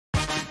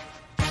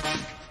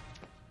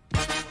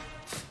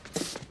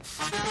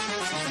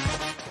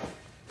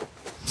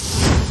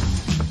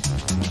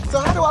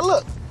I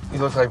look? You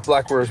look like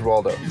Black Where's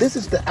Waldo. This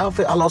is the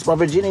outfit I lost my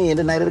virginity in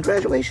the night of the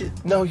graduation.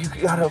 No, you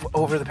got an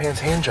over-the-pants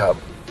hand job.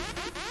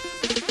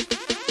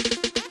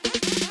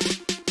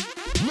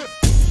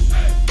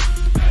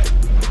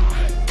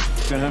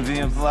 It's gonna be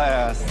a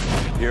blast.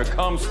 Here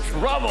comes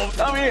trouble.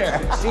 Come here.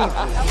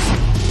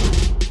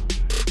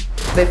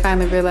 They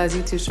finally realize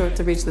you're too short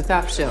to reach the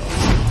top shelf.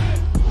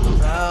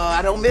 Oh,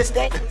 I don't miss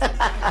that.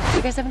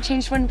 You guys haven't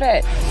changed one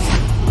bit.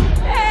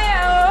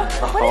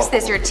 What is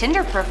this, your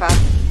Tinder profile?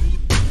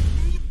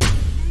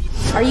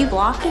 Are you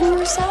blocking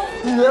yourself?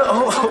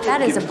 No.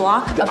 That is a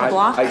block of a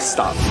block.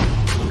 Stop.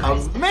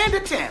 Amanda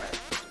Tanner.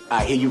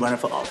 I hear you running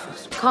for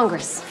office.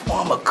 Congress.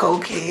 From a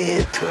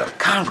cokehead to a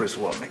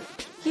congresswoman.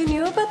 You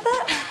knew about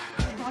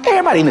that?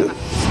 Everybody knew.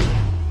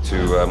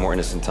 To more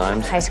innocent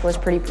times. High school is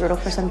pretty brutal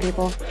for some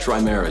people. Try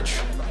marriage.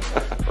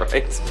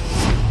 Right?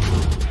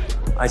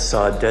 I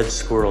saw a dead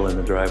squirrel in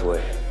the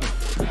driveway.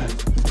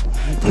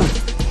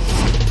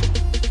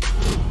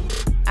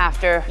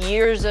 After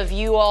years of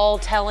you all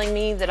telling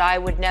me that I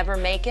would never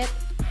make it,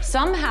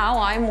 somehow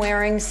I'm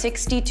wearing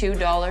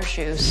 $62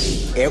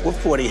 shoes. Ed with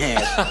 40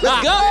 hands.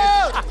 Let's go!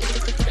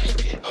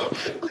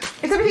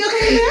 Is everything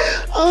okay in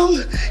there?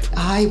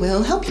 I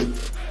will help you.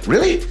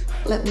 Really?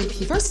 Let me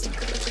pee first.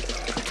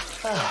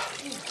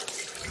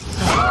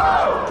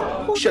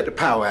 Shut the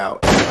power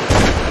out.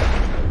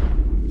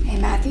 Hey,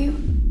 Matthew.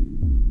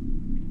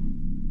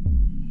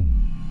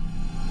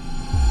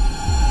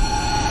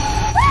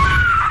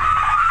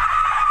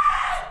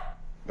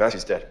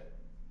 Matthew's dead.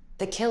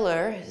 The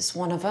killer is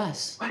one of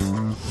us.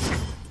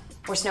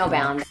 We're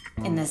snowbound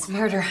in this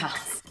murder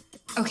house.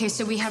 Okay,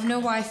 so we have no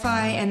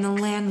Wi-Fi and the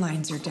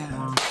landlines are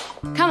down.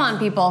 Come on,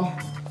 people.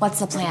 What's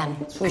the plan?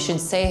 We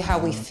should say how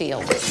we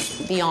feel.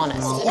 Be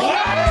honest.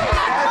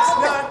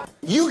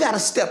 You gotta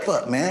step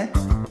up, man.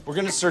 We're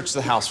gonna search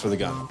the house for the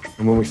gun.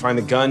 And when we find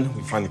the gun,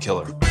 we find the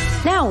killer.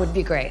 Now would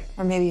be great.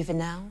 Or maybe even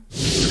now.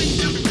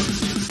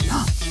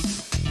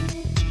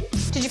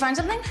 Did you find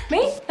something?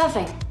 Me?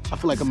 Nothing. I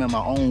feel like I'm in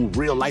my own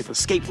real-life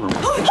escape room.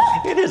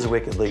 It is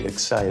wickedly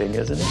exciting,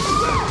 isn't it?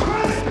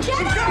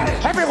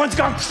 Everyone's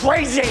gone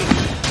crazy!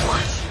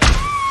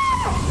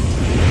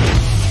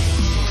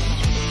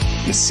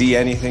 You see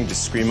anything,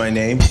 just scream my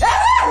name.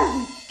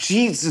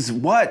 Jesus,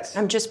 what?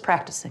 I'm just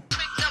practicing.